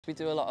We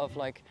do a lot of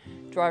like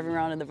driving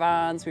around in the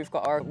vans. We've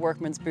got our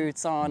workman's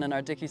boots on and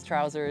our Dickies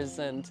trousers,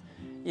 and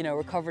you know,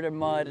 we're covered in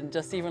mud, and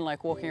just even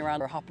like walking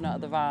around or hopping out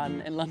of the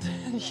van in London,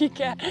 you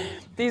get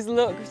these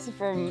looks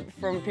from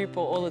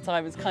people all the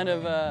time. It's kind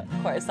of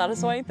quite a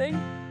satisfying thing.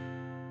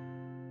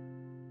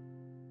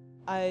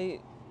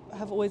 I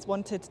have always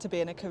wanted to be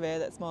in a career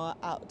that's more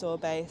outdoor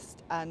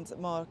based and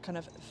more kind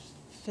of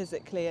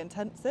physically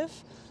intensive.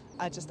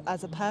 I just,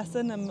 as a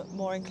person, am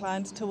more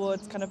inclined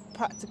towards kind of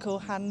practical,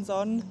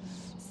 hands-on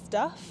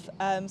stuff,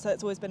 so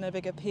it's always been a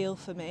big appeal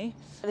for me.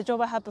 The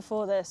job I had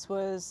before this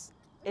was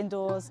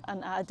indoors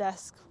and at a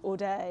desk all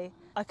day.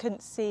 I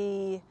couldn't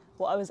see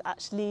what I was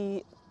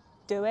actually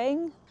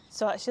doing,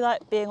 so actually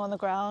like being on the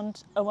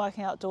ground and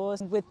working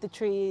outdoors with the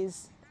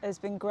trees has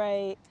been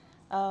great,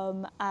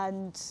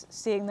 and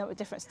seeing them at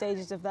different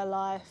stages of their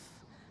life.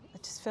 I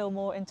just feel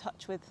more in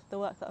touch with the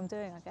work that I'm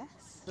doing, I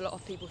guess. A lot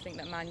of people think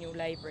that manual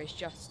labour is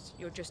just,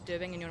 you're just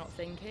doing and you're not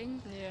thinking.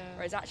 Yeah.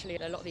 Whereas actually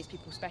a lot of these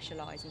people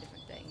specialise in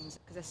different things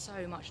because there's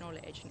so much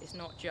knowledge and it's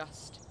not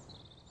just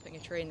putting a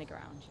tree in the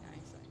ground, you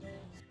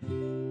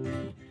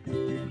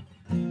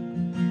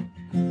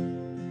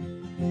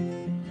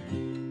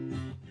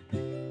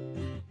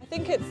I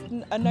think it's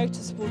a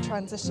noticeable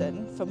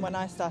transition from when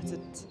I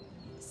started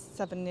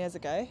 7 years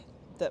ago,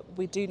 that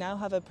we do now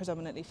have a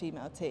predominantly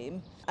female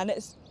team, and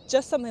it's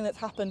just something that's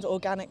happened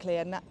organically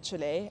and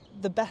naturally.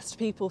 The best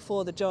people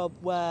for the job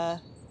were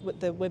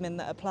the women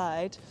that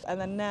applied, and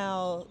then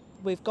now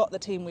we've got the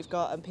team we've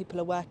got and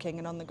people are working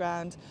and on the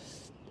ground.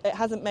 It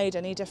hasn't made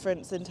any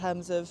difference in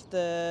terms of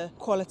the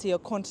quality or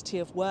quantity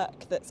of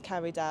work that's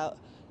carried out,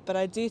 but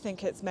I do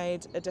think it's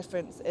made a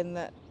difference in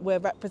that we're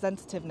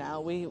representative now.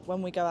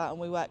 When we go out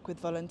and we work with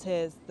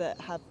volunteers that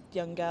have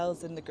young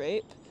girls in the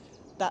group,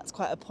 that's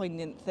quite a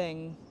poignant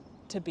thing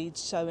to be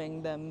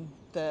showing them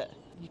that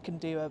you can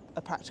do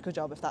a practical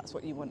job if that's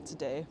what you want to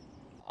do.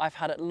 I've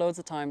had it loads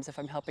of times if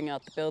I'm helping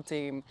out the build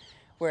team,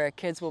 where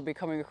kids will be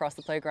coming across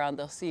the playground,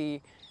 they'll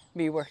see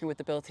me working with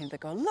the build team, they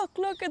go, look,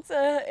 it's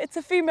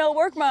a female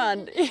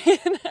workman, you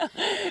know?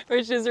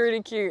 Which is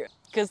really cute,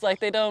 because like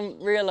they don't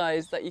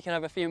realise that you can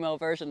have a female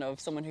version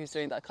of someone who's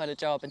doing that kind of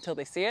job until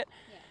they see it.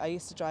 I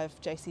used to drive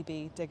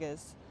JCB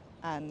diggers,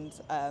 and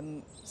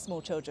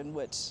small children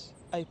would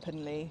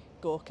openly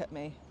gawk at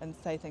me and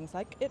say things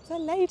like, it's a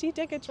lady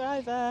digger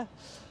driver,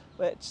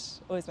 which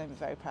always made me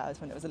very proud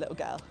when it was a little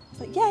girl. It's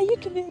like, yeah, you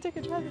can be a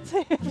digger driver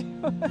too if you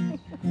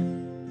want.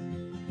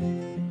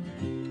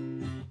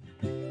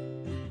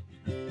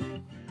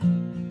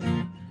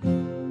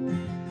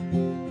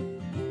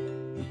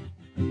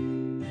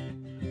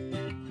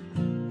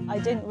 I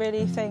didn't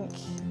really think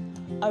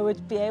I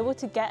would be able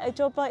to get a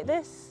job like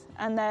this,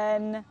 and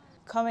then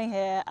coming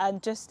here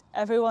and just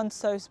everyone's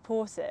so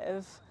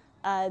supportive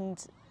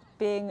and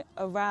being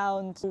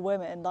around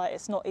women, like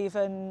it's not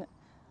even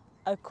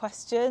a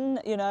question,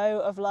 you know,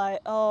 of like,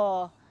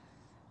 oh, are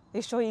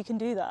you sure you can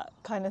do that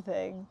kind of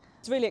thing.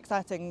 It's really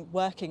exciting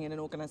working in an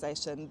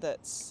organisation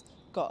that's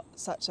got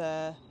such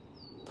a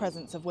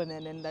presence of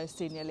women in those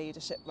senior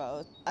leadership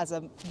roles. As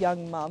a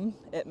young mum,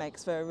 it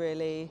makes for a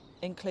really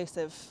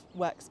inclusive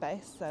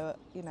workspace, so,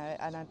 you know,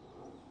 and I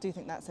do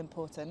think that's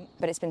important.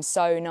 But it's been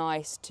so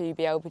nice to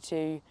be able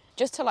to,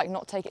 just to like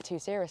not take it too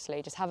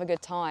seriously, just have a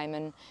good time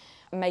and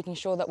making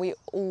sure that we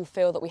all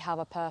feel that we have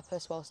a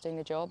purpose whilst doing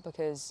the job,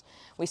 because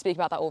we speak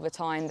about that all the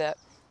time, that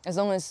as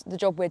long as the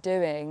job we're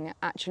doing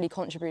actually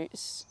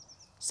contributes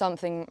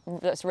something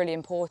that's really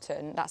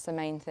important, that's the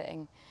main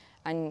thing.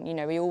 And you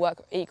know, we all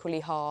work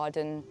equally hard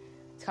and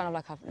it's kind of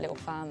like a little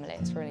family.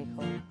 It's really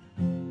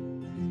cool.